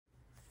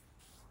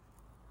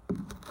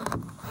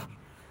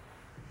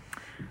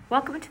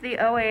Welcome to the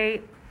OA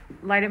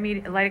Light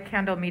a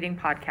Candle Meeting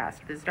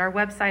podcast. Visit our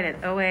website at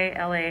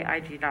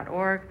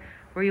oalaig.org,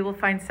 where you will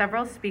find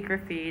several speaker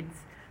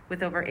feeds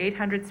with over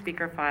 800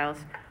 speaker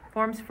files,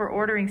 forms for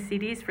ordering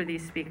CDs for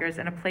these speakers,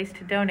 and a place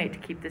to donate to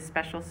keep this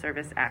special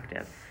service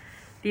active.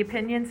 The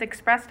opinions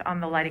expressed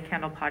on the Light a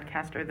Candle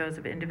podcast are those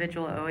of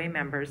individual OA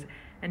members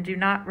and do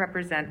not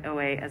represent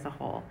OA as a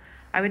whole.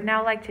 I would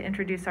now like to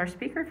introduce our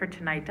speaker for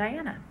tonight,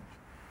 Diana.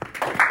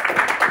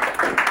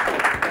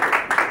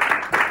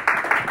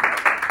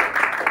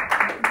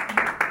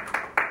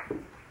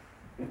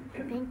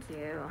 Thank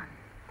you.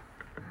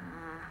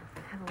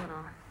 Have a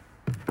little.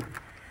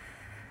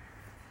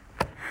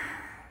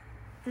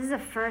 This is the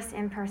first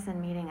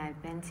in-person meeting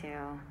I've been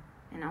to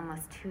in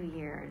almost 2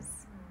 years,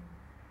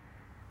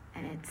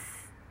 and it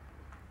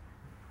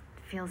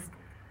feels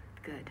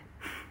good.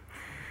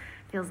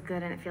 Feels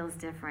good and it feels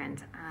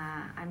different.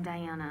 I'm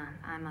Diana.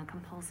 I'm a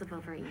compulsive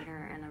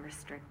overeater and a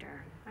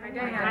restrictor. Hi,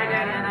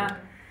 Diana.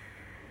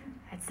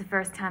 It's the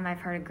first time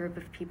I've heard a group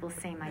of people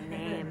say my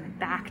name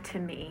back to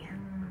me.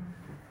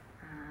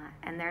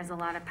 And there's a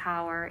lot of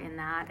power in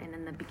that. And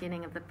in the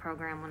beginning of the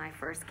program, when I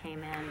first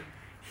came in,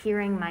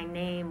 hearing my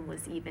name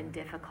was even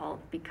difficult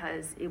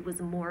because it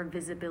was more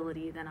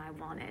visibility than I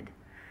wanted.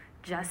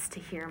 Just to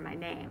hear my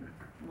name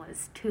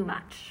was too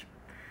much.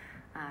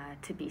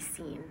 To be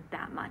seen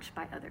that much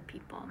by other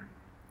people.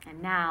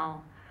 And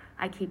now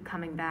I keep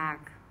coming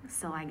back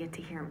so I get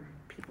to hear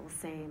people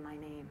say my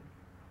name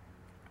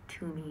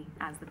to me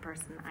as the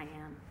person I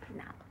am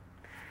now.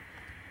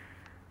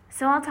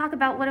 So I'll talk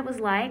about what it was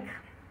like,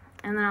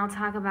 and then I'll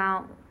talk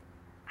about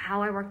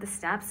how I work the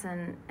steps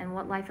and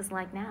what life is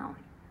like now.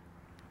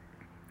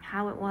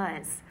 How it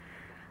was.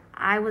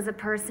 I was a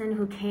person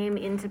who came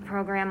into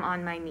program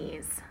on my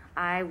knees.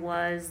 I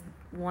was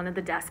one of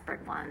the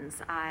desperate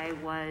ones. I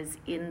was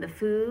in the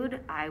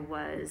food, I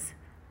was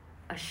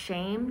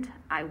ashamed,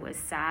 I was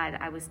sad,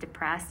 I was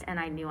depressed, and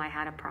I knew I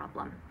had a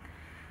problem.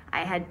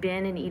 I had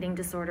been in eating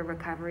disorder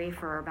recovery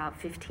for about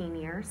 15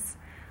 years,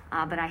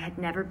 but I had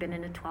never been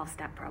in a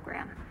 12-step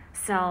program.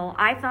 So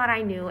I thought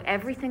I knew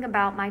everything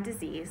about my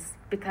disease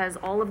because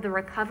all of the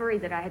recovery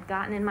that I had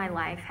gotten in my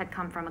life had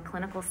come from a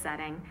clinical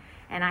setting,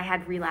 and I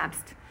had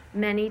relapsed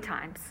many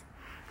times.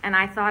 And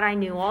I thought I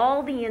knew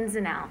all the ins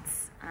and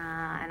outs.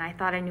 And I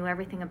thought I knew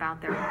everything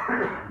about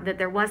that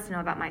there was to know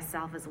about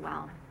myself as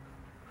well.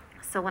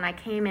 So when I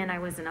came in, I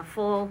was in a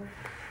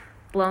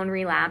full-blown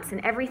relapse,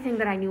 and everything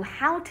that I knew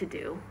how to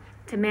do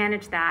to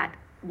manage that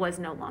was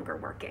no longer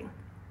working.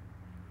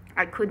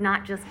 I could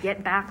not just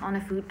get back on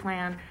a food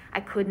plan. I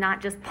could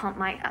not just pump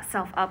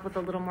myself up with a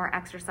little more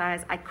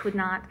exercise. I could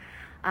not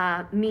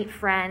meet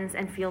friends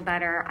and feel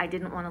better. I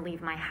didn't want to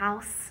leave my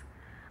house.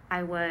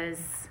 I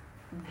was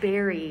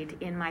buried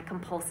in my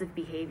compulsive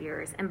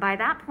behaviors. And by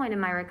that point in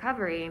my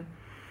recovery,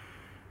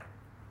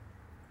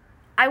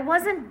 I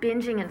wasn't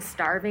binging and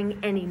starving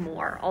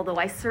anymore, although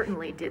I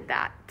certainly did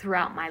that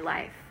throughout my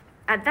life.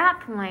 At that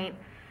point,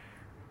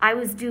 I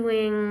was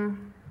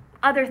doing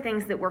other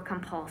things that were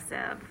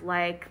compulsive,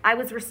 like I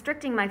was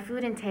restricting my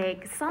food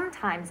intake,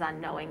 sometimes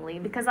unknowingly,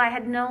 because I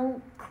had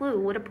no clue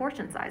what a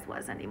portion size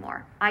was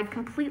anymore. I'd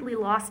completely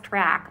lost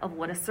track of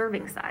what a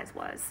serving size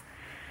was.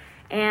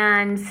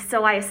 And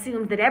so I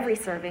assumed that every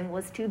serving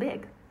was too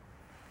big.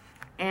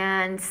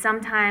 And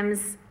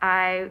sometimes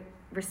I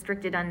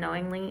restricted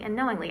unknowingly and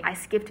knowingly. I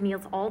skipped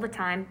meals all the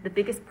time. The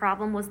biggest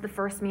problem was the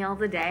first meal of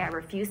the day. I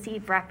refused to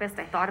eat breakfast.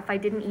 I thought if I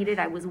didn't eat it,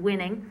 I was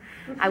winning.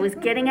 I was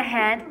getting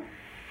ahead.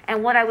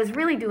 And what I was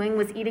really doing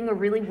was eating a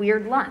really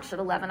weird lunch at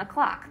 11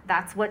 o'clock.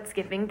 That's what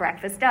skipping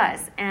breakfast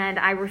does. And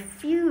I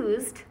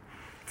refused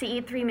to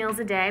eat 3 meals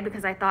a day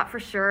because I thought for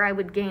sure I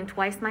would gain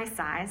twice my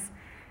size.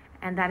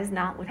 And that is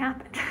not what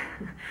happened.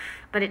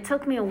 But it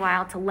took me a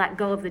while to let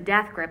go of the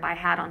death grip I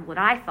had on what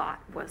I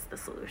thought was the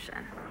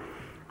solution.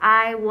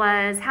 I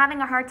was having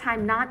a hard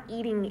time not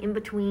eating in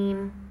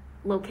between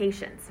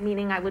locations,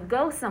 meaning I would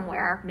go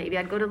somewhere, maybe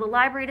I'd go to the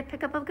library to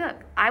pick up a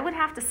book. I would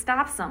have to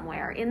stop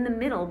somewhere in the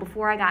middle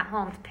before I got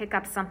home to pick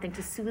up something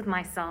to soothe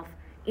myself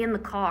in the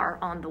car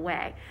on the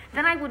way.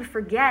 Then I would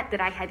forget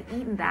that I had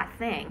eaten that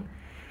thing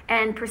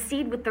and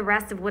proceed with the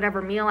rest of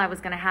whatever meal I was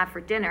going to have for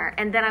dinner.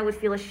 And then I would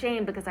feel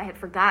ashamed because I had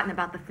forgotten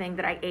about the thing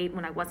that I ate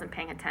when I wasn't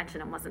paying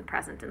attention and wasn't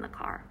present in the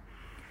car.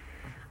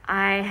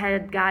 I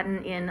had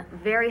gotten in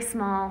very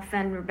small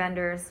fender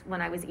benders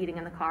when I was eating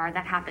in the car.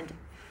 That happened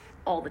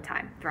all the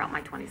time throughout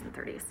my 20s and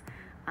 30s.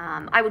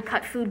 I would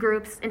cut food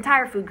groups,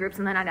 entire food groups,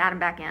 and then I'd add them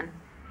back in.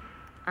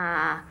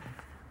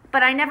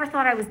 But I never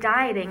thought I was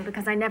dieting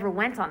because I never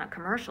went on a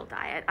commercial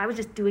diet. I was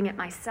just doing it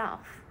myself.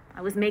 I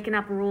was making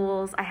up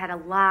rules. I had a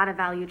lot of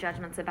value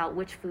judgments about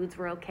which foods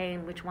were okay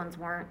and which ones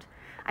weren't.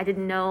 I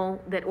didn't know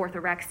that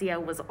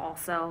orthorexia was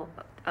also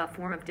a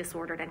form of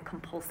disordered and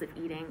compulsive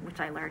eating, which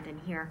I learned in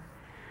here.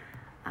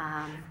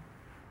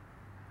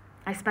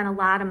 I spent a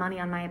lot of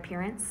money on my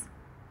appearance.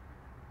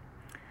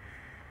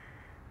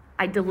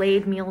 I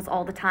delayed meals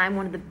all the time.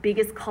 One of the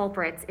biggest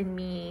culprits in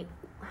me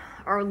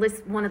or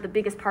list one of the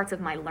biggest parts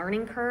of my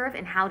learning curve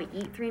and how to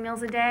eat 3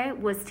 meals a day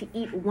was to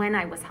eat when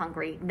I was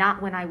hungry,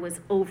 not when I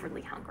was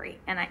overly hungry.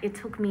 And it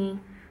took me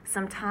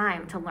some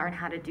time to learn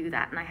how to do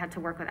that, and I had to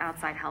work with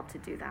outside help to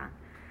do that.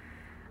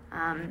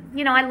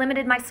 I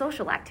limited my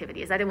social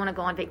activities. I didn't want to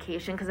go on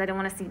vacation because I didn't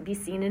want to be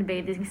seen in a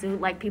bathing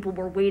suit like people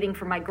were waiting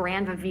for my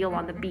grand reveal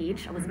on the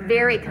beach. I was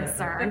very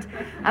concerned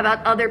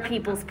about other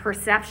people's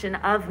perception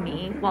of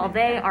me while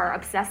they are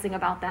obsessing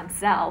about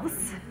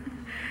themselves.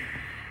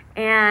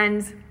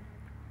 And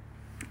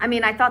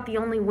I thought the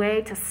only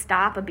way to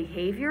stop a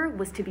behavior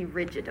was to be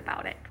rigid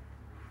about it.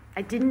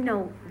 I didn't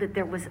know that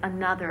there was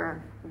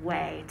another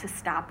way to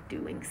stop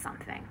doing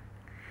something.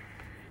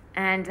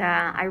 And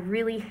I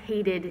really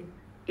hated,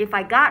 if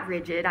I got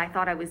rigid, I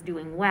thought I was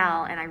doing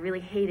well, and I really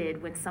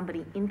hated when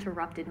somebody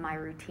interrupted my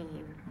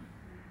routine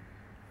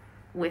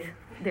with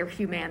their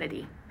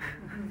humanity,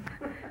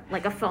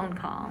 like a phone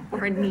call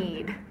or a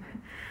need.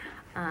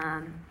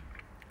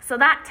 So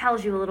that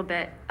tells you a little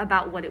bit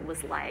about what it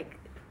was like.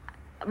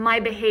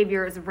 My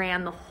behaviors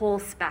ran the whole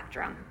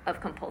spectrum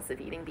of compulsive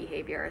eating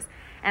behaviors.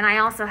 And I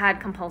also had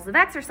compulsive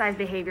exercise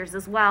behaviors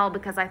as well,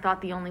 because I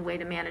thought the only way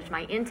to manage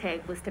my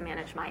intake was to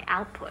manage my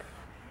output.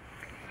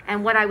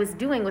 And what I was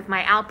doing with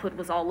my output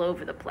was all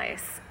over the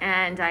place.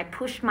 And I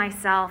pushed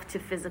myself to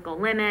physical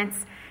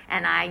limits,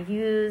 and I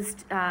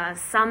used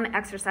some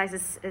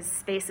exercises as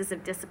spaces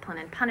of discipline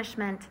and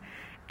punishment.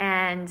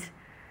 And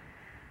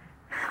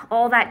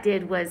all that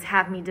did was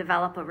have me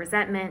develop a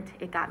resentment.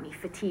 It got me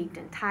fatigued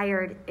and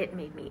tired. It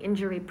made me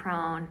injury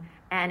prone.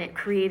 And it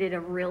created a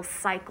real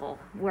cycle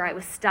where I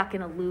was stuck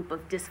in a loop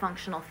of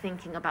dysfunctional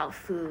thinking about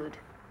food.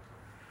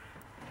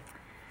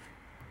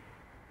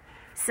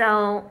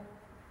 So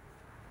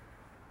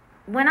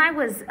when I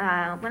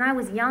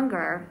was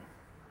younger,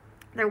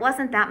 there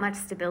wasn't that much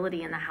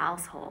stability in the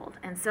household.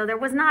 And so there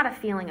was not a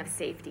feeling of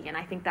safety. And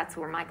I think that's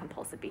where my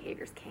compulsive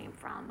behaviors came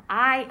from.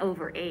 I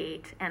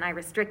overate and I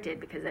restricted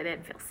because I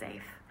didn't feel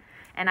safe.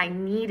 And I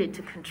needed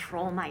to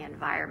control my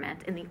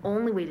environment. And the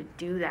only way to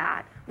do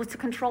that was to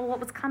control what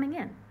was coming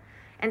in.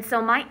 And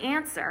so my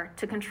answer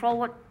to control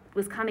what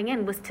was coming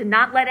in was to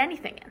not let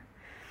anything in.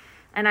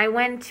 And I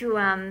went to,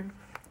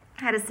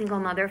 had a single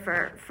mother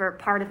for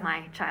part of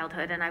my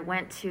childhood. And I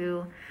went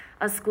to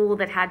a school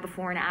that had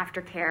before and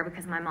after care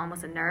because my mom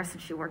was a nurse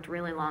and she worked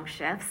really long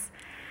shifts.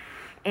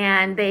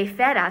 And they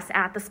fed us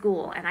at the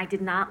school, and I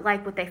did not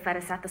like what they fed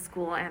us at the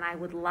school, and I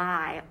would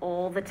lie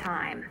all the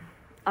time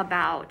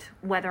about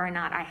whether or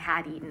not I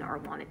had eaten or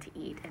wanted to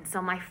eat. And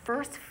so my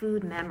first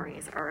food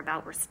memories are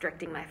about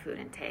restricting my food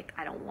intake.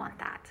 I don't want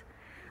that.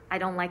 I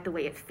don't like the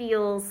way it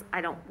feels.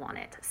 I don't want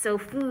it. So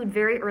food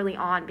very early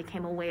on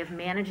became a way of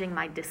managing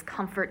my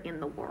discomfort in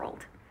the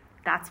world.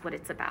 That's what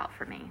it's about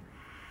for me.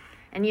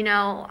 And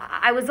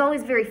I was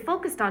always very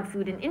focused on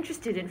food and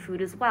interested in food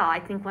as well.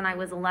 I think when I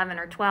was 11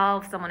 or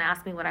 12, someone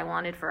asked me what I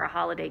wanted for a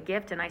holiday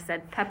gift, and I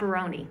said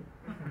pepperoni.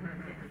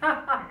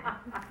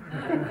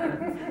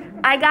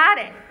 I got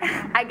it.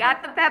 I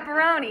got the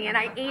pepperoni, and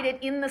I ate it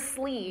in the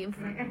sleeve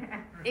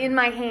in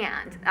my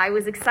hand. I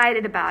was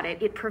excited about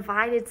it. It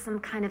provided some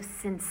kind of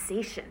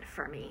sensation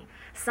for me,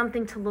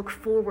 something to look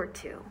forward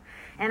to.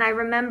 And I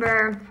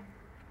remember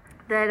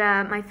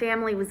that my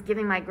family was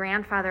giving my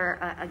grandfather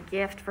a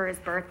gift for his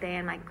birthday,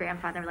 and my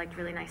grandfather liked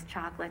really nice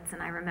chocolates,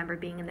 and I remember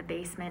being in the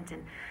basement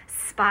and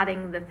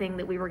spotting the thing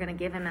that we were going to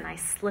give him, and I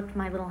slipped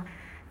my little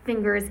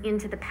fingers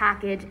into the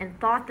package and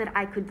thought that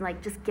I could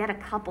just get a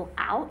couple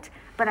out,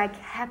 but I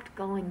kept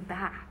going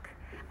back.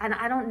 And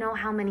I don't know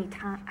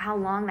how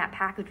long that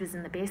package was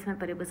in the basement,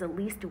 but it was at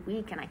least a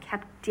week, and I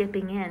kept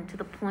dipping in to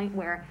the point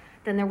where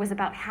then there was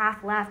about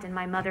half left, and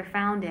my mother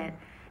found it.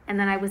 And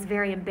then I was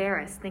very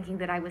embarrassed, thinking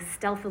that I was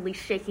stealthily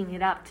shaking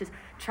it up to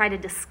try to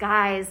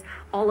disguise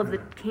all of the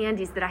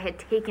candies that I had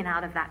taken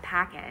out of that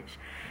package.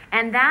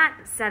 And that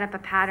set up a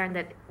pattern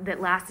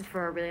that lasted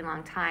for a really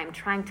long time,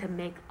 trying to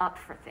make up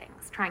for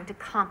things, trying to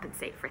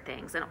compensate for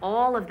things. And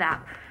all of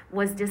that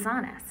was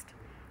dishonest.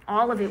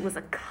 All of it was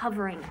a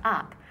covering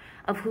up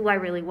of who I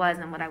really was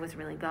and what I was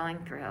really going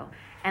through.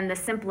 And the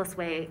simplest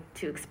way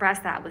to express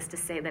that was to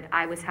say that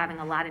I was having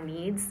a lot of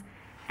needs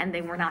and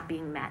they were not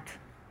being met.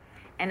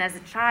 And as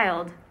a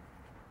child,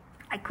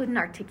 I couldn't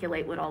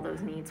articulate what all those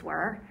needs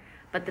were,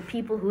 but the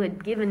people who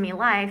had given me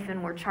life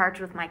and were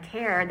charged with my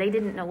care, they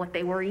didn't know what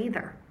they were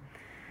either.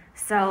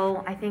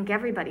 So I think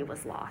everybody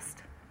was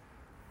lost.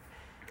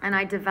 And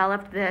I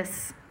developed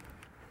this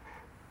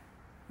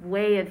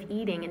way of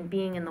eating and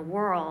being in the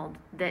world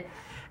that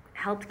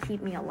helped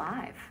keep me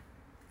alive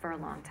for a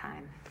long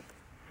time.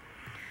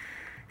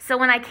 So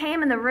when I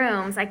came in the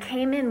rooms, I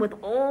came in with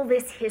all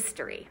this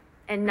history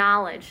and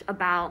knowledge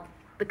about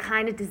the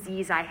kind of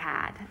disease I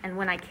had. And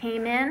when I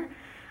came in,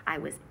 I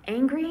was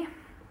angry,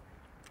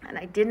 and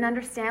I didn't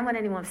understand what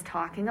anyone was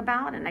talking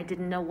about, and I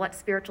didn't know what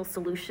spiritual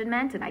solution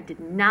meant, and I did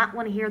not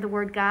want to hear the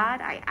word God.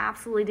 I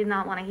absolutely did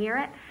not want to hear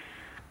it.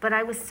 But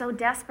I was so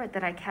desperate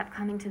that I kept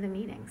coming to the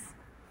meetings.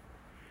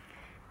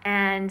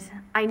 And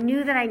I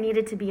knew that I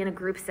needed to be in a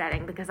group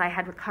setting because I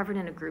had recovered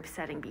in a group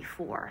setting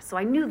before. So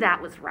I knew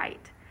that was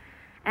right.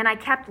 And I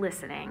kept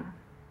listening.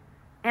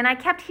 And I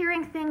kept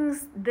hearing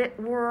things that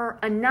were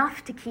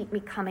enough to keep me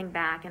coming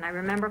back. And I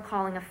remember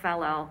calling a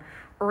fellow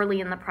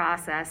early in the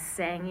process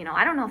saying,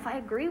 I don't know if I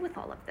agree with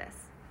all of this.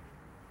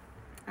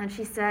 And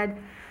she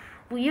said,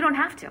 well, you don't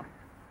have to.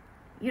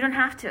 You don't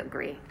have to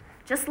agree.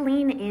 Just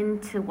lean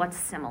into what's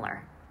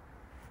similar.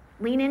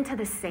 Lean into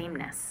the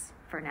sameness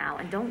for now,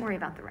 and don't worry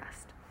about the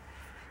rest.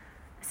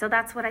 So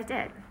that's what I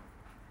did.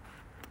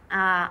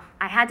 I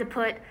had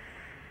to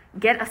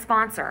get a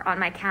sponsor on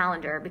my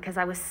calendar because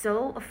I was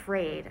so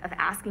afraid of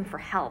asking for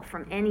help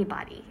from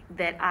anybody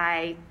that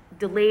I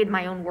delayed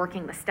my own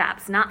working the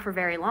steps, not for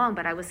very long,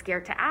 but I was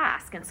scared to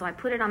ask. And so I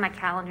put it on my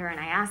calendar, and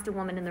I asked a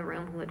woman in the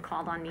room who had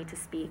called on me to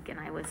speak, and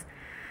I was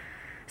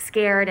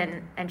scared,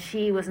 and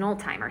she was an old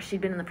timer.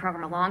 She'd been in the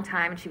program a long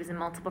time, and she was in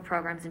multiple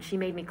programs, and she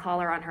made me call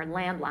her on her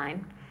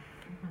landline,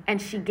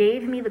 and she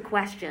gave me the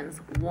questions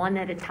one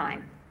at a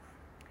time.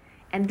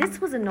 And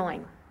this was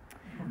annoying.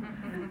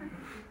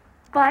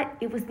 But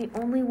it was the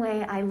only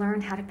way I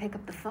learned how to pick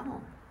up the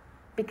phone.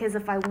 Because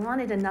if I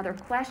wanted another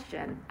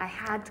question, I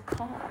had to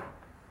call,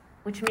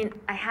 which meant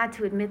I had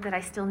to admit that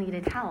I still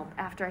needed help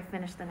after I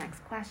finished the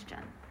next question.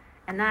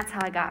 And that's how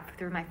I got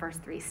through my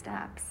first 3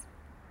 steps.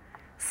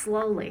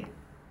 Slowly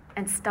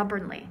and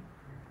stubbornly,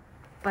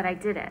 but I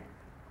did it.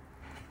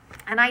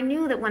 And I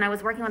knew that when I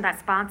was working with that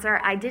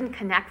sponsor, I didn't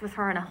connect with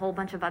her on a whole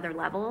bunch of other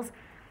levels,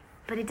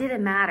 but it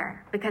didn't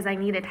matter because I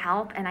needed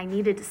help and I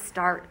needed to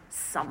start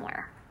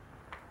somewhere.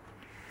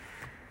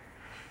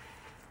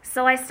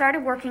 So I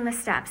started working the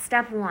steps.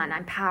 Step 1,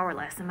 I'm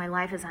powerless and my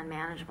life is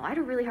unmanageable. I had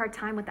a really hard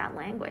time with that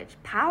language.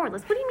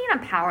 Powerless? What do you mean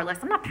I'm powerless?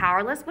 I'm not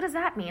powerless. What does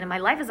that mean? And my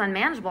life is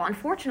unmanageable.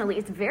 Unfortunately,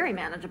 it's very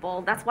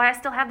manageable. That's why I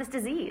still have this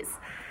disease.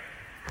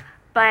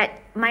 But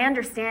my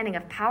understanding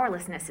of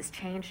powerlessness has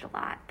changed a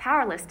lot.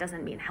 Powerless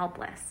doesn't mean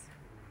helpless.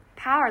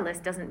 Powerless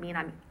doesn't mean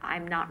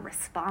I'm not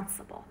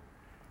responsible.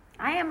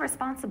 I am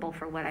responsible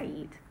for what I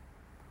eat,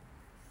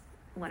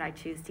 what I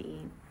choose to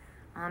eat.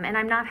 And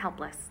I'm not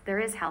helpless. There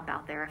is help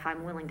out there if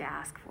I'm willing to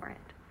ask for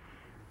it.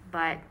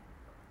 But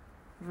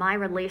my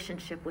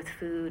relationship with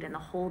food and the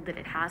hold that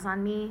it has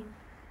on me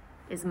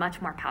is much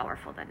more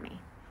powerful than me.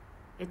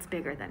 It's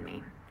bigger than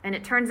me. And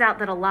it turns out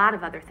that a lot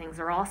of other things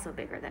are also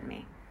bigger than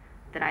me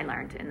that I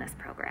learned in this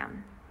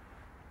program.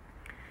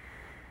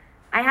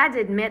 I had to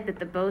admit that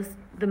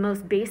the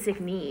most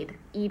basic need,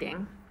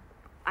 eating,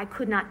 I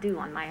could not do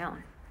on my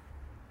own.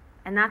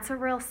 And that's a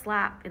real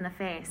slap in the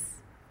face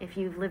if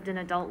you've lived an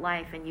adult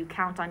life and you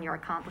count on your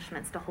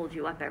accomplishments to hold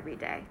you up every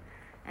day.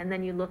 And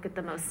then you look at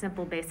the most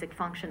simple basic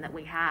function that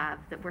we have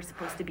that we're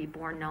supposed to be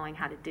born knowing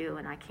how to do,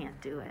 and I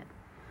can't do it.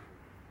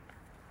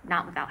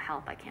 Not without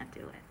help, I can't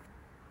do it.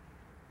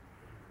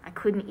 I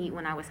couldn't eat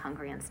when I was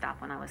hungry and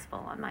stop when I was full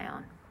on my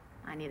own.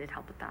 I needed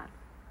help with that.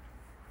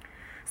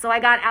 So I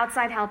got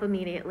outside help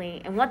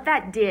immediately, and what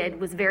that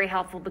did was very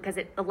helpful because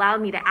it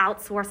allowed me to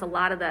outsource a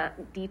lot of the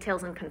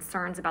details and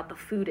concerns about the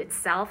food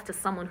itself to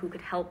someone who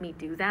could help me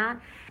do that,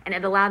 and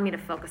it allowed me to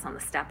focus on the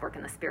step work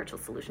and the spiritual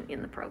solution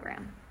in the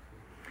program.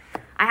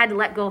 I had to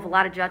let go of a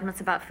lot of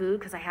judgments about food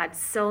because I had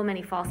so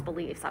many false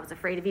beliefs. I was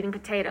afraid of eating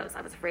potatoes.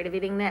 I was afraid of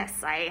eating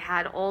this. I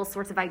had all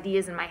sorts of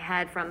ideas in my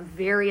head from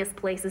various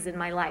places in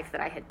my life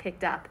that I had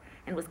picked up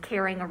and was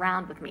carrying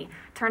around with me.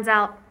 Turns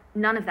out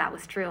none of that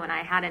was true, and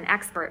I had an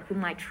expert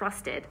whom I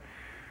trusted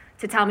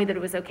to tell me that it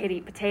was okay to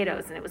eat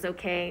potatoes and it was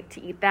okay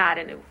to eat that,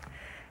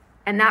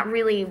 and that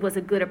really was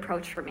a good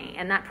approach for me.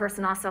 And that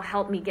person also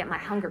helped me get my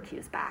hunger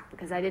cues back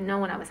because I didn't know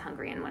when I was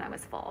hungry and when I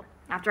was full.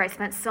 After I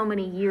spent so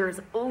many years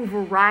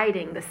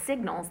overriding the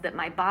signals that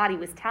my body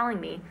was telling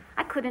me,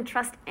 I couldn't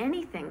trust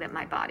anything that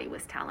my body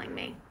was telling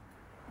me,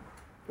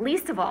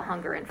 least of all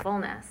hunger and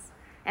fullness.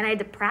 And I had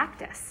to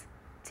practice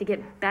to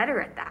get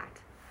better at that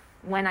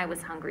when I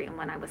was hungry and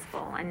when I was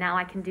full, and now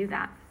I can do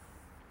that.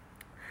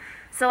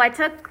 So I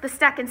took the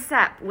second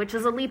step, which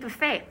is a leap of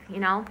faith,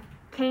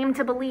 came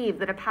to believe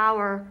that a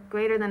power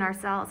greater than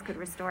ourselves could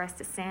restore us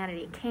to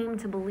sanity, came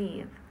to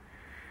believe.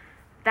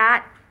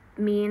 That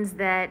means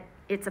that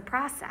it's a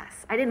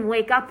process. I didn't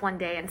wake up one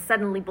day and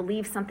suddenly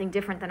believe something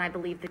different than I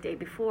believed the day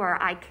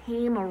before. I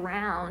came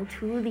around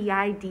to the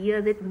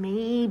idea that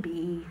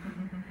maybe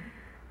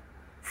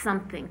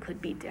something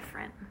could be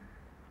different.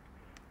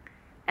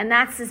 And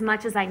that's as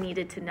much as I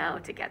needed to know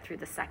to get through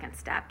the second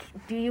step.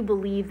 Do you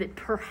believe that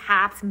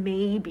perhaps,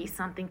 maybe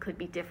something could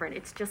be different?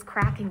 It's just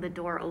cracking the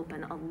door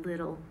open a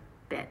little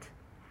bit.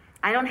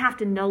 I don't have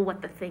to know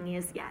what the thing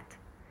is yet.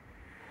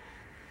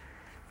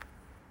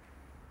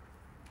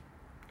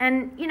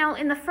 And,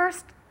 in the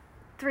first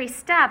 3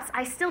 steps,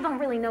 I still don't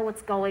really know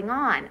what's going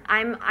on.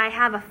 I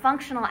have a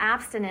functional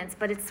abstinence,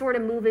 but it's sort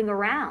of moving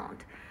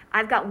around.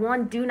 I've got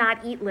one do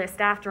not eat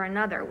list after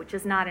another, which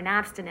is not an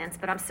abstinence,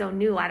 but I'm so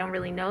new, I don't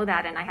really know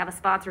that, and I have a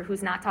sponsor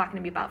who's not talking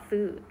to me about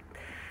food.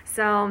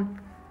 So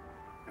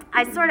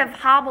I sort of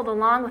hobbled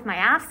along with my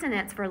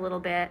abstinence for a little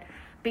bit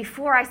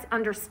before I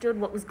understood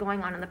what was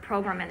going on in the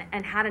program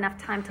and had enough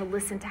time to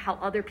listen to how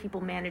other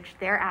people managed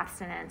their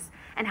abstinence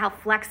and how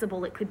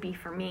flexible it could be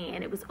for me.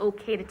 And it was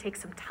okay to take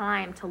some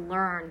time to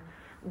learn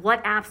what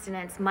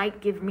abstinence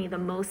might give me the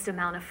most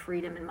amount of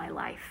freedom in my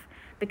life.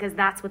 because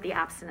that's what the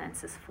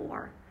abstinence is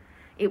for.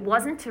 It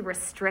wasn't to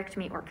restrict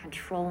me or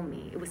control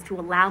me. It was to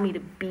allow me to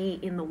be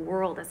in the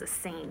world as a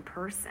sane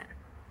person.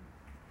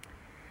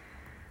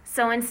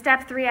 So in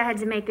step 3, I had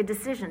to make a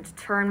decision to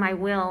turn my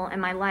will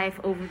and my life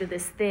over to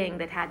this thing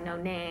that had no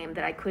name,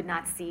 that I could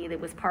not see,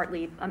 that was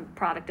partly a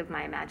product of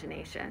my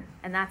imagination.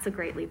 And that's a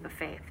great leap of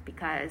faith,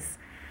 because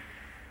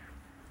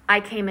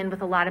I came in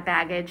with a lot of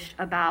baggage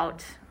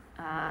about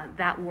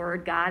that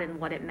word God and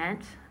what it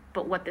meant.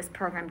 But what this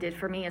program did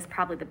for me is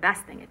probably the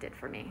best thing it did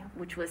for me,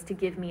 which was to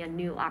give me a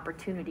new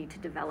opportunity to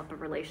develop a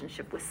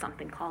relationship with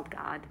something called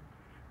God,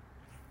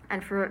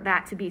 and for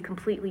that to be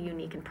completely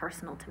unique and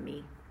personal to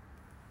me.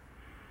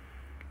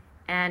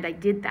 And I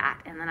did that,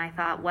 and then I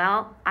thought,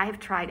 well, I have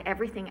tried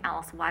everything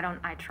else. Why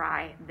don't I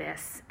try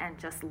this and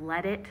just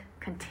let it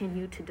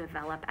continue to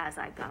develop as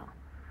I go?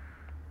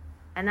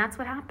 And that's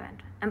what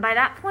happened. And by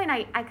that point,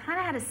 I kind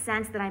of had a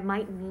sense that I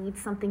might need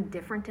something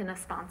different in a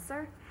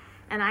sponsor.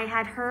 And I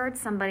had heard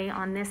somebody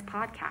on this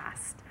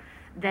podcast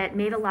that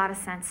made a lot of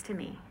sense to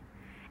me.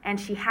 And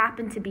she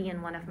happened to be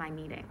in one of my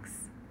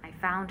meetings. I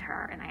found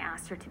her and I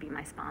asked her to be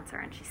my sponsor,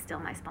 and she's still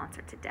my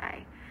sponsor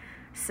today.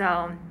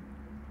 So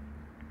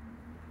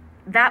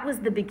that was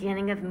the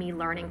beginning of me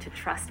learning to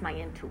trust my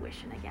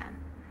intuition again.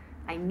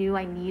 I knew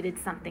I needed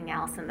something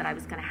else and that I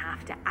was going to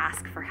have to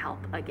ask for help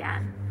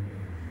again.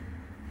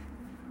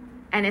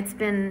 And it's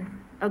been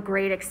a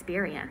great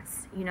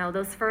experience. You know,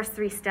 those first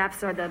 3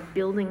 steps are the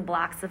building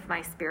blocks of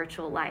my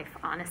spiritual life: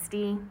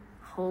 honesty,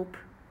 hope,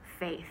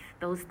 faith.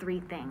 Those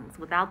 3 things.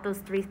 Without those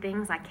 3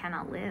 things, I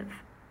cannot live.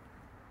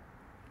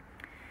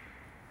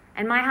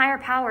 And my higher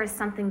power is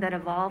something that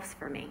evolves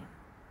for me.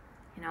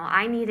 You know,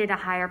 I needed a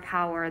higher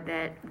power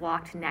that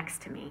walked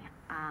next to me.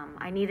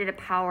 I needed a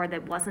power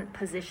that wasn't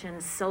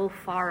positioned so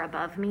far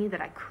above me that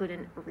I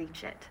couldn't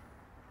reach it.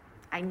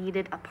 I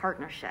needed a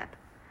partnership.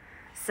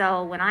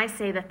 So when I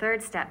say the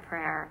 3rd step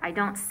prayer, I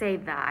don't say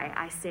thy,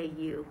 I say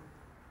you.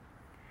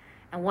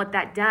 And what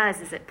that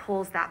does is it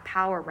pulls that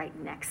power right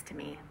next to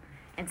me,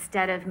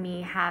 instead of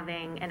me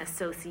having an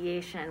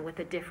association with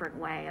a different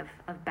way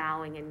of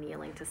bowing and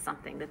kneeling to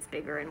something that's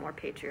bigger and more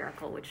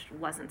patriarchal, which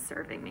wasn't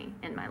serving me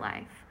in my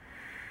life.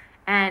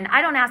 And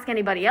I don't ask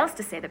anybody else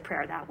to say the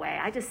prayer that way.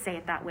 I just say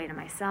it that way to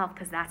myself,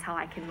 because that's how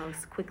I can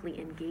most quickly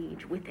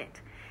engage with it.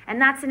 And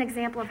that's an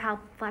example of how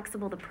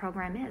flexible the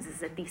program is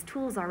that these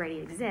tools already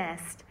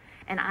exist,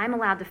 and I'm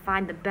allowed to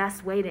find the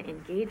best way to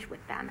engage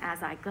with them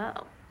as I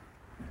go.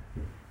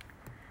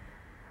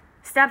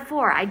 Step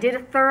 4, I did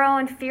a thorough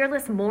and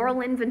fearless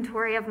moral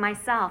inventory of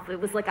myself.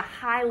 It was like a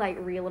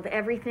highlight reel of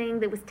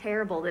everything that was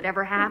terrible that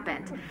ever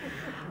happened.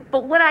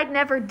 But what I'd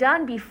never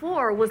done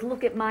before was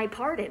look at my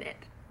part in it.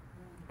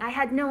 I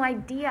had no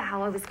idea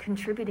how I was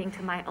contributing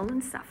to my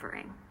own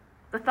suffering.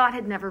 The thought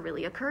had never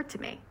really occurred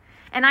to me.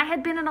 And I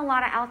had been in a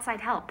lot of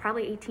outside help,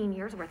 probably 18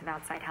 years worth of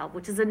outside help,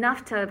 which is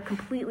enough to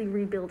completely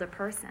rebuild a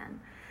person.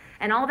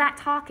 And all that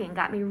talking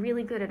got me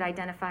really good at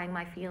identifying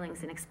my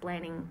feelings and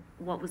explaining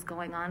what was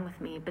going on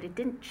with me, but it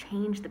didn't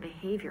change the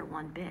behavior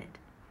one bit.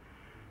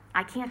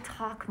 I can't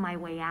talk my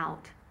way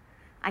out.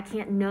 I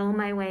can't know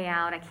my way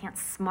out. I can't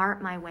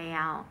smart my way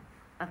out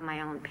of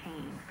my own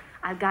pain.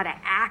 I've got to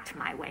act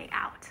my way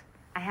out.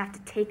 I have to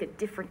take a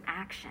different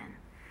action.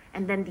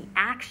 And then the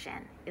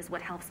action is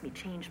what helps me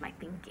change my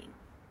thinking.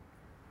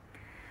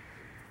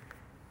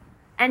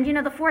 And you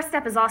know, the 4th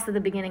step is also the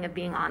beginning of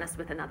being honest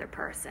with another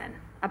person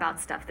about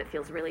stuff that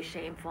feels really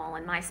shameful.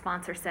 And my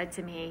sponsor said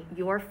to me,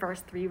 your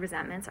first 3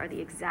 resentments are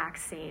the exact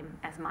same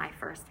as my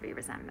first 3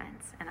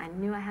 resentments. And I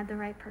knew I had the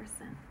right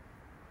person.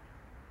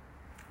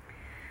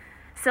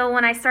 So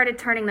when I started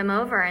turning them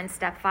over in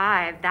step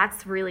 5,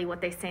 that's really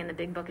what they say in the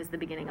big book is the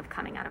beginning of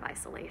coming out of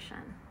isolation.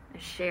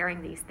 Is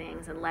sharing these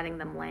things and letting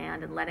them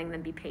land and letting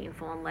them be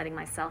painful and letting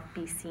myself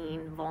be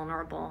seen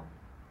vulnerable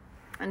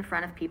in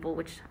front of people,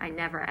 which I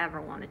never ever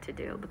wanted to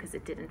do because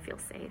it didn't feel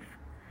safe.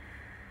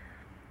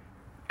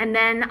 And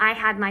then I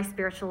had my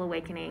spiritual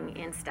awakening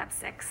in step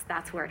 6.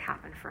 That's where it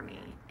happened for me,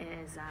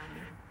 is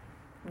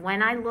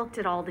when I looked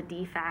at all the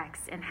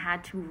defects and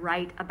had to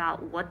write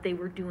about what they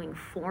were doing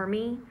for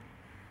me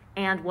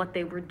and what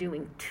they were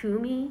doing to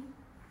me,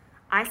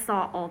 I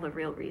saw all the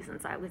real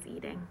reasons I was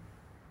eating.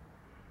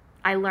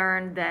 I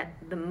learned that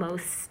the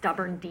most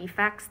stubborn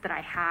defects that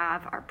I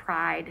have are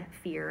pride,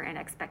 fear, and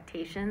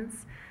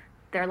expectations.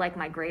 They're like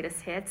my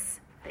greatest hits.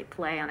 They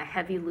play on a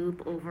heavy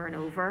loop over and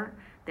over.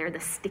 They're the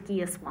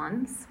stickiest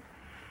ones.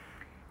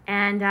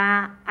 And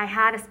I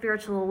had a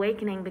spiritual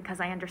awakening because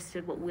I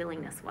understood what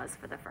willingness was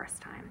for the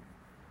first time.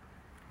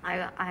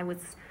 I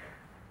was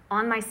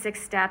on my 6th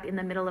step in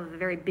the middle of a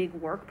very big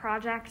work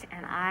project,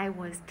 and I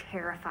was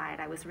terrified.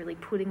 I was really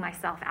putting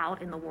myself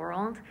out in the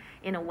world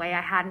in a way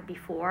I hadn't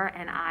before,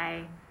 and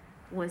I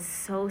was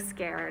so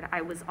scared.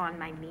 I was on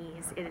my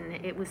knees,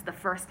 and it was the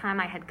first time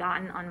I had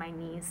gotten on my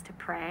knees to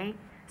pray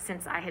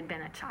since I had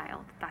been a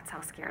child. That's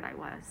how scared I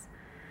was.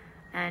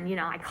 And, you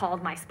know, I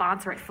called my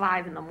sponsor at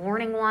 5 in the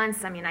morning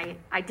once. I mean,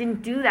 I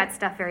didn't do that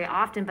stuff very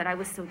often, but I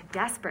was so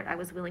desperate I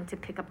was willing to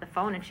pick up the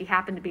phone, and she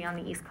happened to be on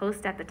the East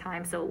Coast at the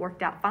time, so it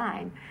worked out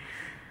fine.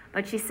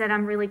 But she said,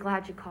 I'm really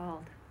glad you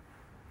called.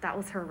 That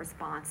was her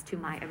response to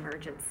my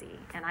emergency.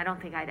 And I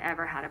don't think I'd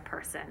ever had a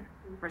person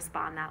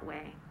respond that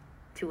way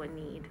to a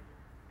need.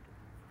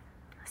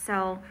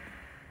 So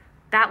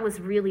that was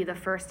really the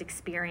first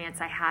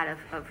experience I had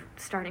of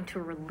starting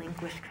to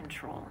relinquish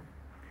control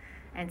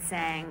and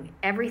saying,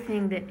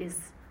 everything that is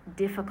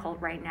difficult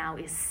right now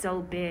is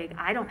so big,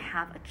 I don't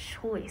have a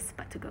choice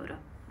but to go to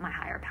my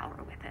higher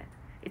power with it.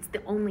 It's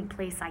the only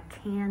place I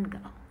can go.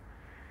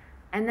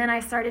 And then I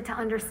started to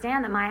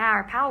understand that my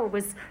higher power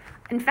was,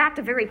 in fact,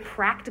 a very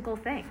practical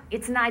thing.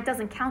 It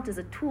doesn't count as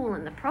a tool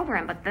in the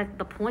program, but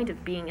the point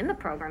of being in the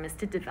program is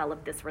to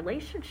develop this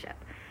relationship.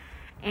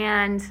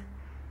 And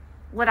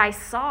what I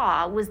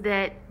saw was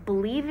that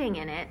believing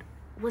in it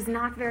was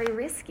not very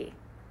risky.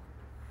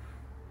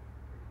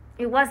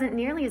 It wasn't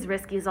nearly as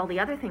risky as all the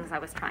other things I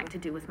was trying to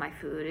do with my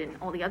food and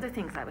all the other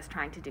things I was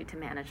trying to do to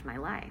manage my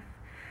life.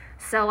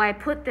 So I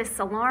put this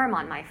alarm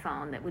on my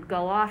phone that would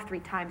go off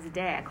 3 times a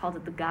day. I called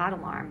it the God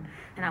alarm.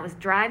 And I was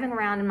driving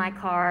around in my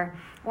car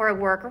or at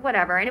work or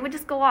whatever, and it would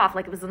just go off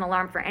like it was an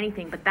alarm for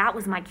anything. But that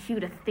was my cue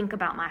to think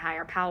about my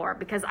higher power,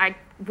 because I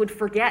would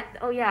forget,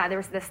 oh yeah,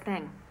 there's this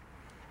thing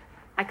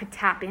I could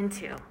tap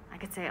into. I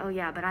could say, oh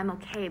yeah, but I'm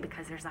okay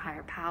because there's a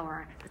higher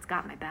power that's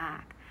got my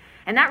back.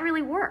 And that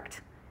really worked.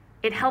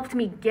 It helped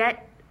me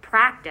get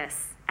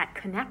practice at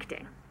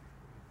connecting,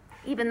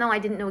 even though I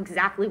didn't know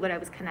exactly what I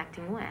was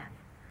connecting with.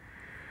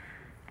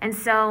 And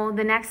so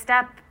the next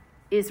step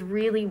is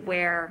really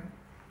where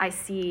I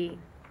see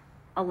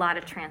a lot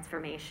of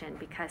transformation,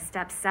 because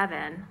step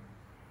 7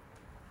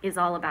 is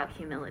all about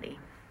humility.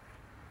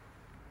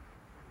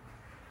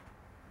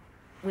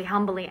 We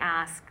humbly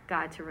ask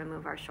God to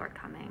remove our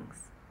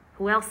shortcomings.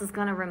 Who else is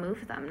going to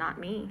remove them? Not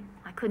me.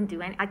 I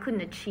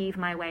couldn't achieve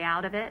my way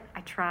out of it.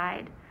 I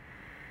tried.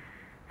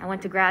 I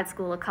went to grad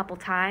school a couple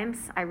times.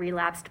 I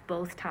relapsed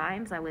both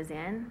times I was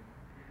in.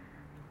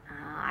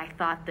 I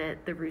thought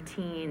that the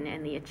routine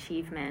and the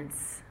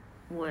achievements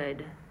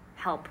would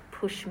help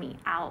push me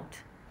out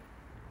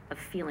of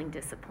feeling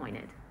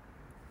disappointed,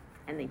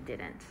 and they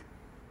didn't.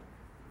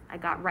 I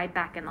got right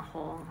back in the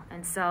hole.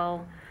 And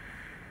so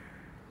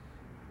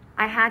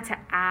I had to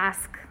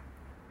ask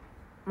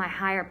my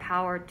higher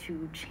power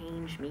to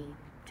change me,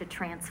 to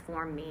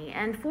transform me.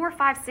 And 4,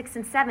 5, 6,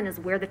 and 7 is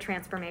where the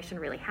transformation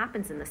really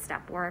happens in the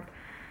step work,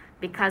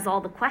 because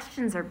all the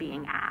questions are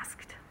being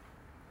asked.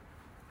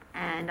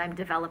 And I'm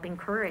developing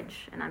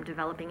courage, and I'm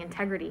developing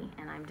integrity,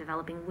 and I'm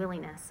developing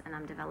willingness, and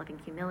I'm developing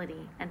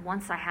humility. And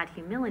once I had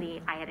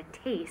humility, I had a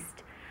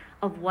taste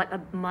of what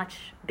a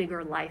much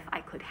bigger life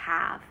I could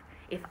have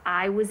if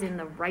I was in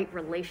the right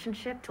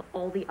relationship to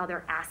all the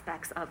other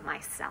aspects of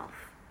myself.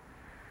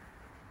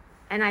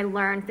 And I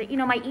learned that,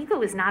 my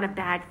ego is not a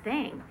bad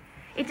thing.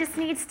 It just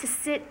needs to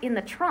sit in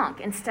the trunk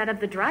instead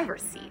of the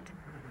driver's seat.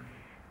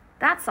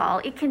 That's all.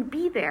 It can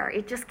be there.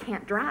 It just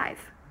can't drive.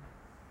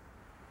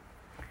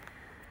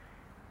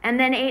 And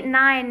then 8 and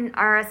 9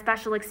 are a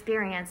special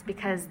experience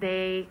because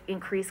they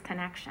increase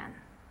connection.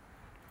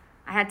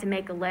 I had to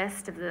make a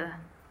list of the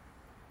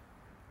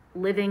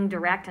living,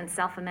 direct, and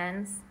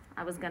self-amends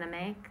I was going to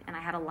make, and I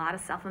had a lot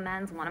of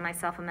self-amends. One of my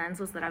self-amends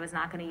was that I was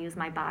not going to use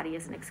my body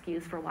as an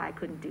excuse for why I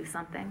couldn't do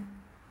something.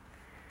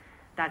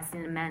 That's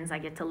an amends I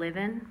get to live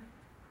in.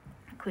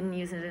 I couldn't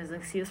use it as an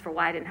excuse for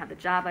why I didn't have the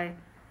job I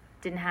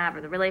didn't have,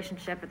 or the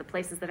relationship, or the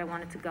places that I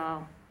wanted to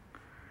go.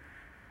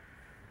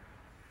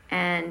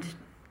 And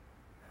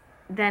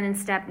then in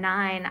step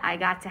 9, I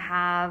got to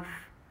have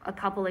a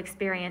couple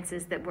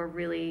experiences that were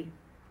really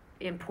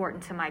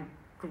important to my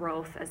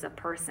growth as a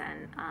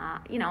person.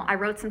 I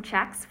wrote some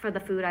checks for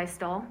the food I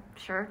stole,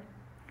 sure.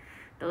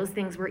 Those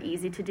things were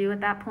easy to do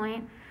at that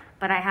point,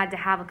 but I had to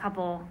have a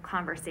couple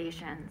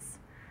conversations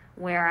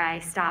where I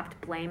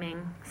stopped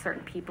blaming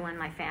certain people in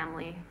my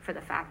family for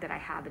the fact that I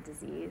have a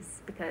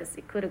disease, because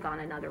it could have gone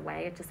another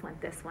way. It just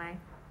went this way.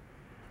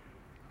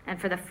 And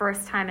for the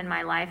first time in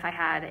my life, I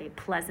had a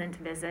pleasant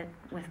visit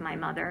with my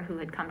mother, who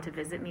had come to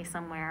visit me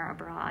somewhere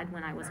abroad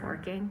when I was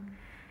working.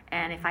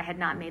 And if I had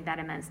not made that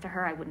amends to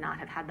her, I would not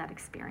have had that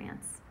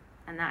experience.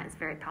 And that is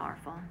very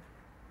powerful.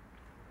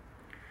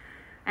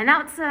 And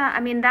that's,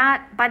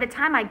 by the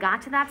time I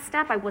got to that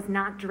step, I was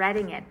not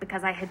dreading it,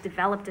 because I had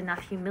developed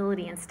enough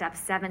humility in step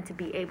 7 to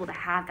be able to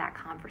have that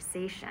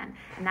conversation.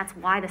 And that's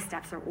why the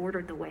steps are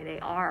ordered the way they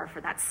are, for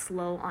that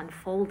slow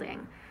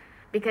unfolding.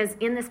 Because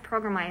in this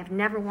program, I have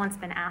never once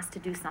been asked to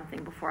do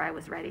something before I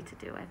was ready to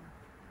do it.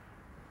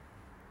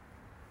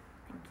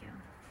 Thank you.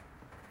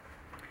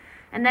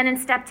 And then in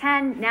step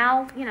 10,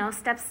 now,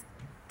 steps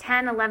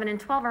 10, 11, and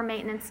 12 are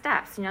maintenance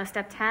steps.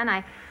 Step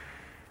 10,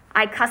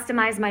 I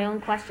customized my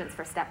own questions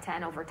for step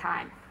 10 over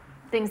time.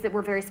 Things that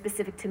were very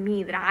specific to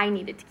me that I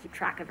needed to keep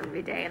track of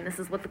every day. And this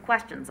is what the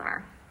questions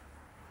are.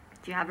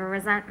 Do you have a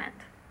resentment?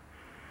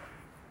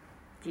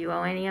 Do you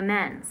owe any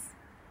amends?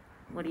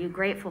 What are you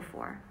grateful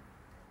for?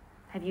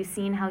 Have you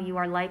seen how you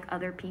are like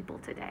other people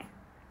today?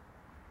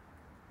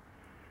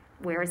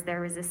 Where is there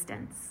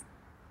resistance?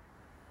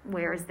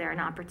 Where is there an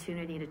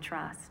opportunity to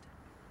trust?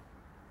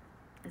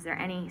 Is there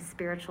any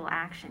spiritual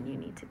action you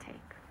need to take?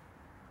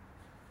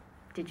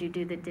 Did you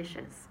do the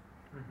dishes?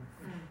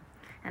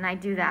 And I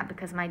do that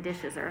because my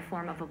dishes are a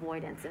form of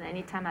avoidance. And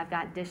anytime I've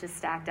got dishes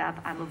stacked up,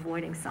 I'm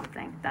avoiding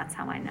something. That's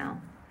how I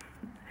know.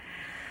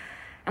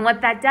 And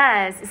what that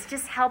does is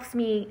just helps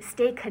me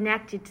stay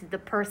connected to the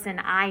person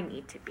I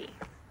need to be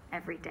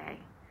every day.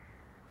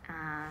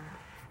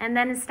 And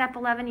then in step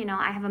 11,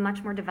 I have a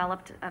much more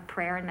developed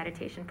prayer and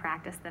meditation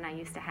practice than I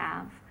used to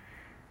have.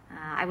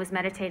 I was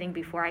meditating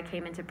before I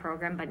came into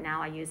program, but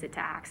now I use it to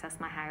access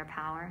my higher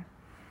power.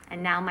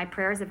 And now my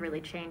prayers have really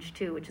changed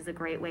too, which is a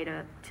great way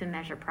to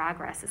measure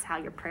progress, is how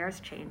your prayers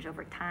change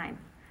over time.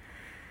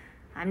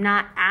 I'm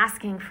not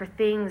asking for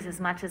things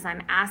as much as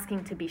I'm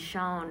asking to be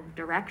shown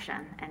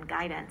direction and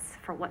guidance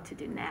for what to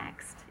do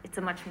next. It's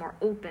a much more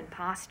open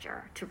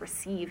posture to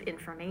receive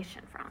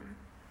information from.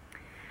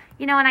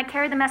 And I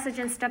carry the message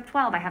in step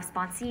 12. I have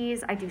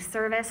sponsees, I do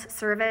service.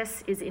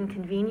 Service is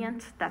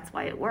inconvenient, that's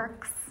why it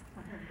works.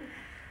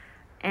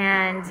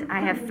 And I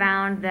have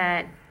found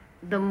that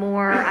the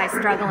more I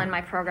struggle in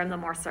my program, the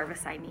more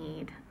service I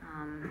need.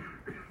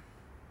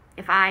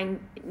 If I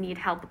need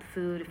help with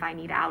food, if I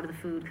need out of the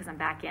food because I'm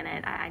back in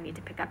it, I need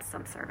to pick up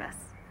some service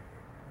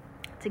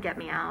to get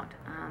me out.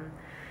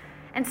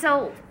 And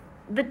so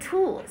the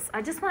tools,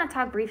 I just want to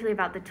talk briefly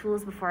about the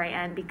tools before I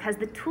end, because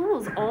the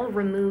tools all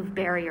remove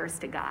barriers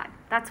to God.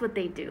 That's what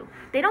they do.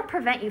 They don't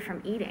prevent you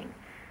from eating.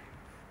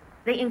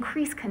 They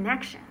increase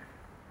connection.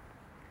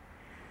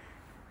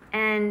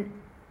 And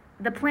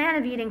the plan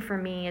of eating for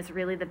me is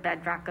really the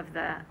bedrock of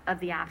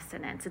the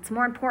abstinence. It's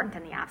more important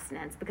than the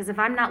abstinence, because if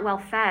I'm not well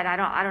fed,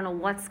 I don't know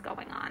what's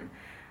going on.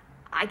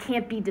 I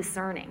can't be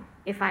discerning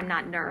if I'm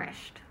not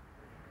nourished.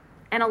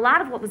 And a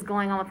lot of what was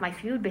going on with my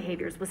food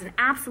behaviors was an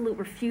absolute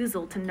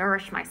refusal to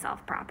nourish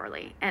myself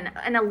properly and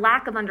a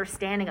lack of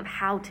understanding of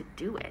how to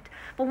do it.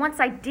 But once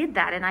I did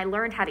that and I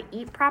learned how to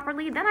eat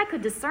properly, then I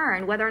could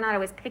discern whether or not I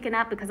was picking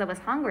up because I was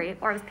hungry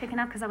or I was picking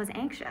up because I was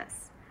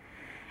anxious.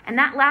 And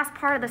that last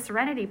part of the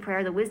serenity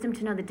prayer, the wisdom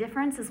to know the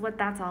difference, is what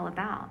that's all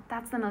about.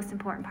 That's the most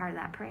important part of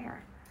that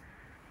prayer.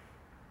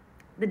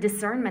 The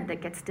discernment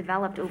that gets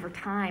developed over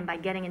time by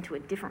getting into a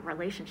different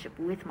relationship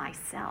with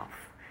myself.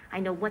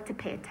 I know what to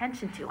pay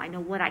attention to. I know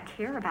what I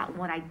care about and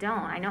what I don't.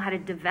 I know how to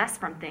divest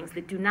from things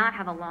that do not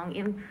have a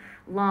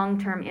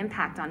long-term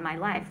impact on my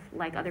life,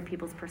 like other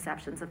people's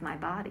perceptions of my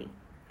body.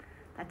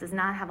 That does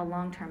not have a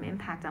long-term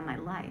impact on my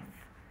life.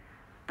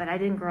 But I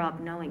didn't grow up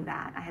knowing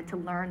that. I had to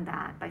learn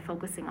that by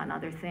focusing on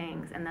other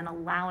things and then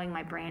allowing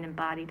my brain and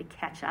body to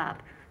catch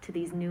up to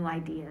these new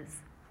ideas.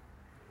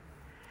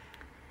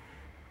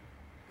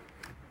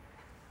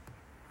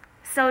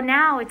 So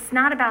now it's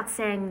not about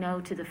saying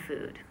no to the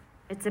food.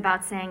 It's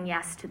about saying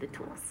yes to the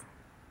tools.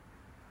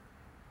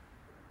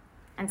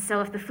 And so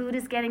if the food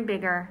is getting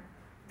bigger,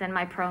 then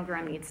my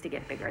program needs to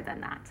get bigger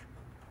than that.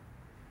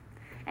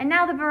 And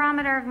now the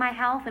barometer of my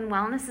health and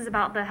wellness is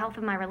about the health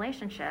of my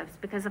relationships,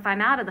 because if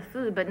I'm out of the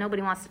food but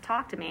nobody wants to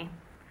talk to me,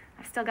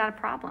 I've still got a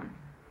problem.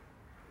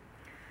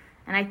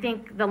 And I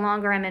think the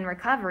longer I'm in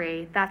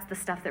recovery, that's the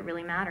stuff that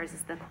really matters,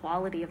 is the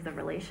quality of the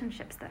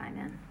relationships that I'm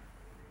in.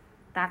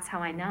 That's how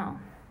I know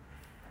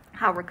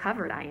how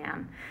recovered I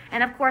am.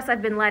 And of course,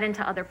 I've been led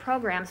into other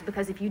programs,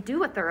 because if you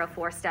do a thorough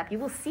 4-step, you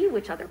will see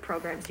which other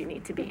programs you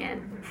need to be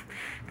in,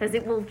 because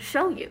it will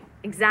show you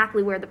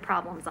exactly where the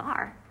problems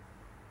are.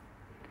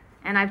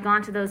 And I've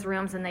gone to those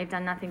rooms and they've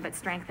done nothing but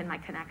strengthen my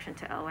connection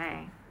to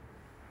OA.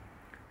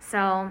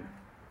 So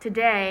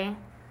today,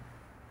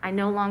 I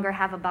no longer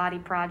have a body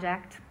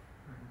project.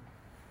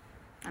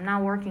 I'm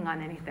not working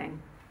on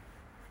anything.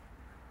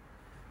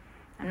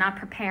 I'm not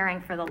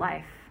preparing for the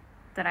life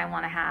that I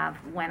want to have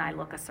when I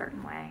look a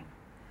certain way.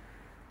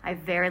 I have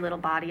very little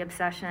body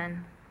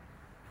obsession.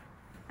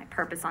 My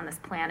purpose on this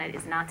planet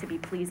is not to be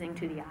pleasing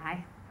to the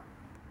eye.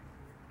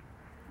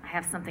 I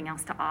have something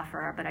else to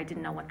offer, but I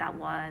didn't know what that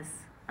was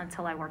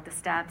until I worked the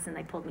steps and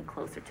they pulled me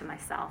closer to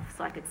myself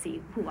so I could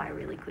see who I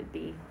really could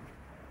be.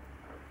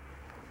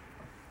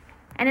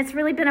 And it's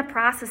really been a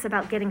process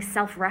about getting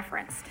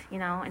self-referenced,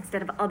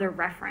 instead of other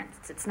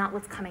referenced. It's not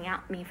what's coming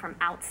at me from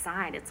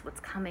outside, it's what's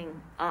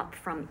coming up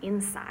from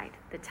inside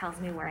that tells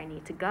me where I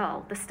need to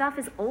go. The stuff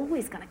is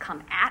always going to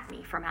come at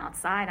me from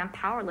outside. I'm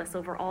powerless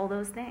over all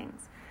those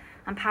things.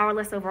 I'm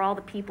powerless over all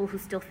the people who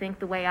still think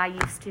the way I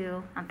used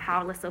to. I'm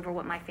powerless over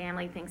what my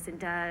family thinks and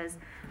does.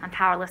 I'm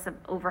powerless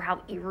over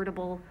how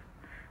irritable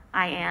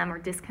I am or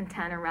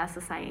discontent or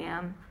restless I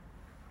am.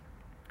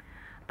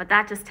 But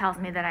that just tells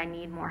me that I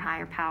need more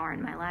higher power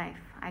in my life.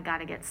 I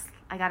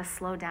gotta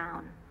slow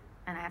down,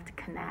 and I have to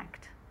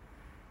connect.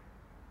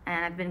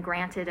 And I've been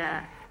granted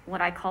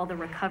what I call the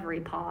recovery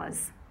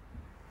pause.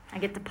 I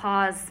get to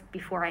pause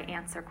before I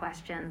answer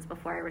questions,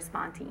 before I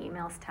respond to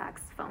emails,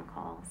 texts, phone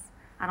calls.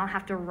 I don't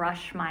have to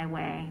rush my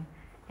way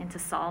into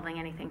solving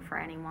anything for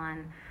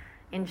anyone.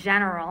 In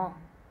general,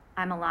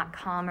 I'm a lot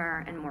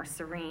calmer and more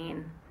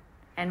serene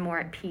and more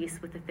at peace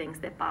with the things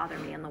that bother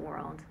me in the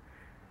world,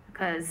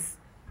 because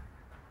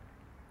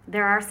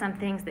there are some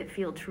things that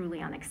feel truly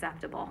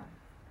unacceptable,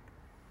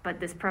 but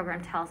this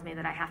program tells me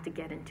that I have to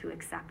get into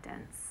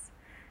acceptance.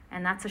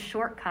 And that's a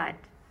shortcut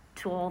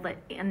to all the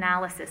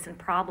analysis and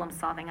problem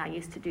solving I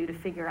used to do to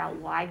figure out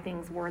why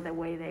things were the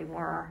way they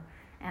were.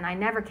 And I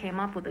never came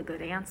up with a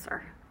good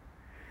answer.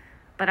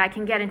 But I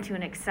can get into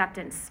an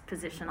acceptance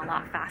position a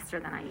lot faster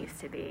than I used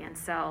to be. And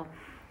so,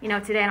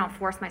 today I don't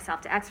force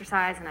myself to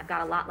exercise, and I've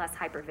got a lot less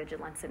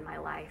hypervigilance in my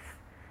life.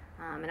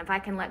 And if I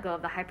can let go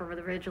of the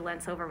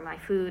hypervigilance over my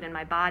food and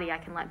my body, I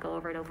can let go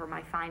of it over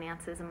my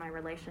finances and my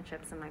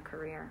relationships and my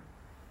career.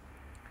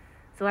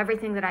 So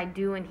everything that I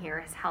do in here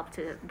has helped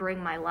to bring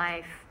my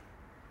life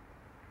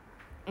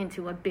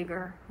into a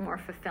bigger, more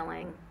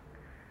fulfilling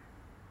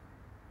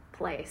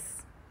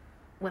place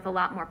with a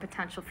lot more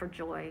potential for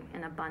joy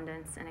and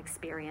abundance and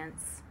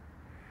experience.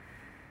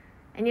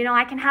 And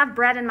I can have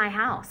bread in my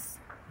house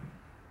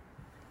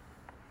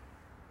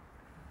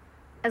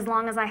as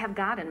long as I have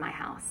God in my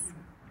house.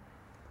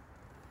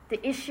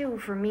 The issue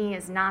for me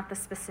is not the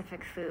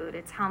specific food,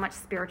 it's how much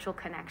spiritual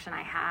connection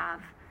I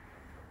have.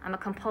 I'm a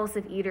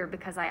compulsive eater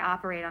because I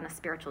operate on a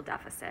spiritual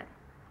deficit.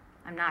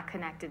 I'm not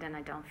connected and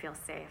I don't feel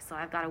safe, so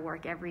I've got to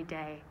work every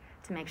day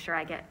to make sure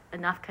I get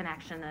enough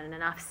connection and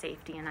enough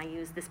safety, and I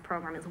use this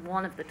program as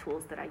one of the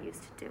tools that I use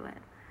to do it.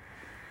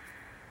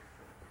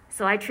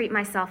 So I treat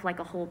myself like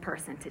a whole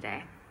person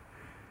today.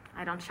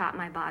 I don't chop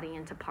my body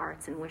into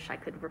parts and wish I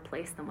could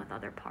replace them with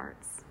other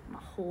parts. I'm a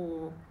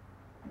whole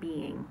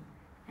being,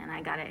 and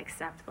I got to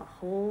accept the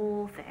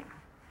whole thing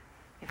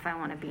if I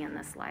want to be in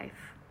this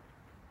life.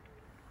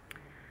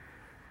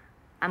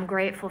 I'm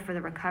grateful for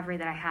the recovery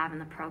that I have in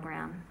the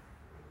program.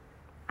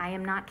 I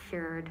am not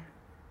cured.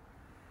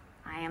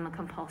 I am a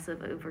compulsive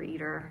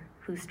overeater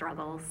who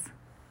struggles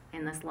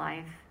in this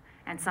life,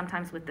 and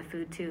sometimes with the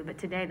food too, but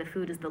today the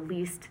food is the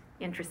least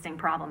interesting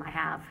problem I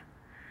have.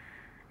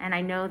 And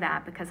I know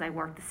that because I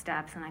worked the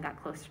steps and I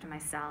got closer to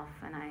myself,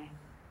 and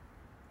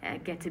I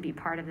get to be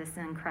part of this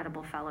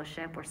incredible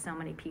fellowship where so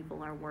many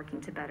people are working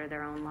to better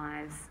their own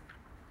lives.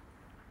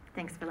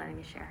 Thanks for letting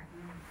me share.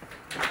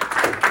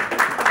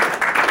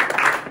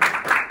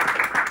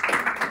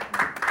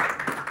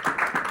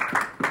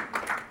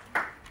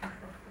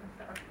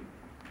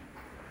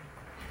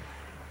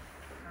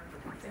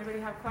 Anybody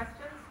have questions?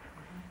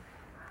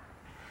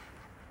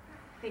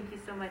 Thank you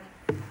so much.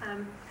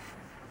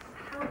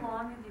 How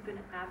long have you been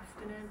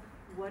abstinent?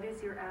 What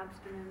is your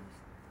abstinence?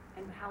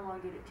 And how long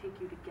did it take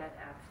you to get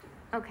abstinent?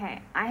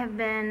 Okay, I have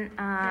been...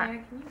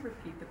 Diana, can you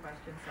repeat the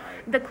question?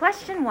 Sorry. The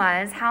question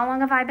was, how long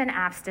have I been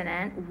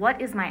abstinent?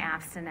 What is my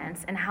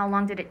abstinence? And how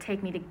long did it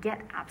take me to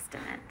get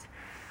abstinent?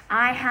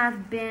 I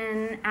have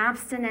been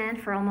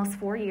abstinent for almost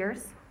 4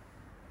 years.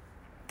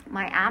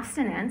 My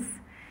abstinence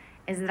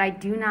is that I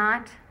do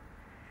not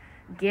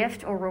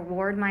gift or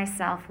reward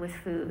myself with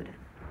food.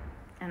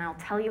 And I'll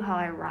tell you how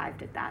I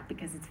arrived at that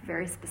because it's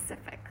very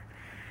specific.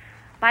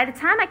 By the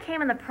time I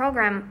came in the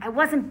program, I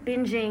wasn't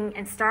binging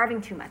and starving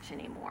too much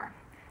anymore.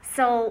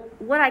 So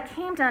what I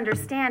came to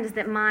understand is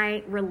that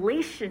my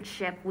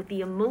relationship with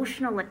the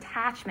emotional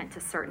attachment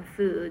to certain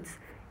foods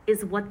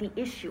is what the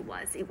issue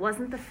was. It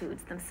wasn't the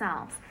foods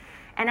themselves.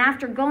 And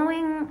after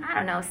going,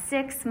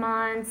 6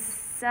 months,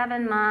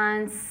 7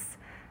 months,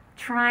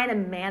 trying to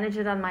manage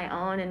it on my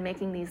own and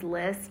making these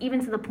lists,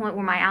 even to the point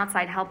where my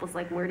outside help was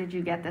like, where did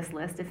you get this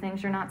list of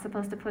things you're not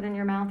supposed to put in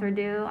your mouth or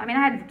do? I mean,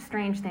 I had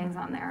strange things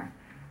on there.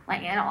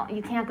 Like,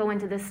 you can't go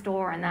into this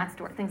store and that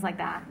store, things like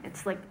that.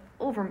 It's like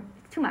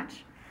too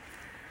much.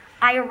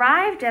 I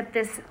arrived at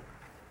this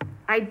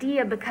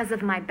idea because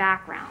of my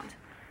background.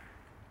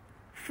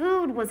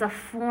 Food was a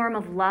form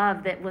of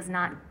love that was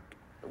not,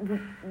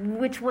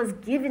 which was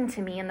given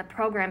to me in the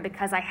program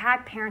because I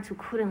had parents who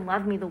couldn't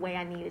love me the way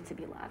I needed to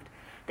be loved.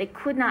 They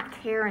could not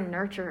care and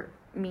nurture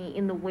me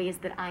in the ways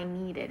that I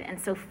needed. And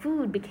so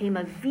food became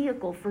a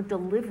vehicle for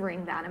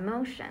delivering that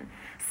emotion.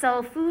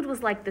 So food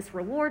was like this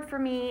reward for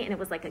me, and it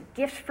was like a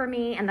gift for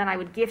me, and then I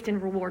would gift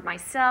and reward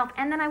myself,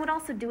 and then I would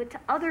also do it to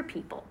other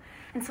people.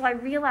 And so I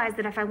realized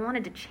that if I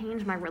wanted to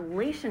change my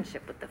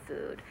relationship with the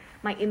food,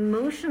 my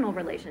emotional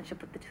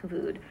relationship with the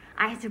food,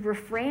 I had to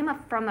refrain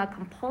from a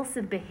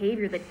compulsive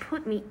behavior that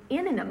put me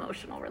in an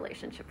emotional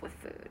relationship with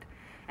food.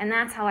 And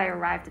that's how I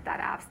arrived at that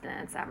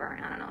abstinence ever,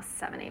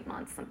 7, 8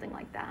 months, something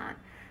like that.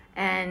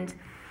 And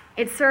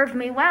it served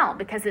me well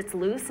because it's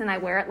loose and I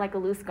wear it like a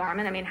loose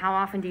garment. I mean, how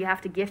often do you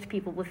have to gift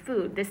people with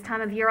food? This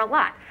time of year, a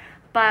lot.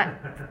 But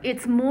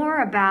it's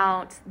more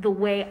about the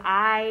way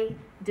I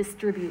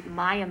distribute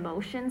my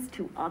emotions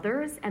to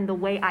others and the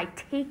way I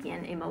take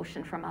in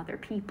emotion from other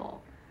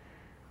people.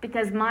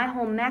 Because my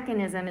whole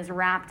mechanism is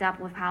wrapped up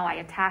with how I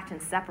attach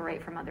and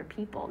separate from other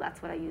people.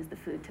 That's what I use the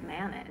food to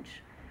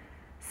manage.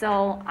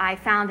 So I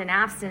found an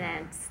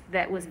abstinence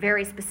that was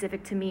very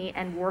specific to me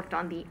and worked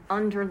on the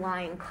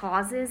underlying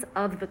causes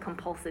of the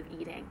compulsive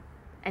eating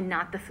and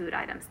not the food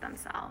items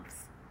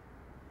themselves.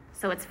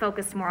 So it's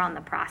focused more on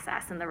the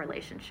process and the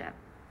relationship.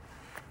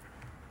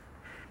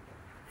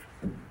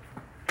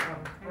 I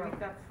think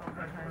that's all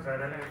the time. Was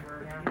that it?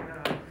 Yeah.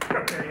 Yeah.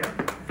 Okay, yeah.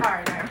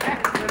 Sorry,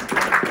 no.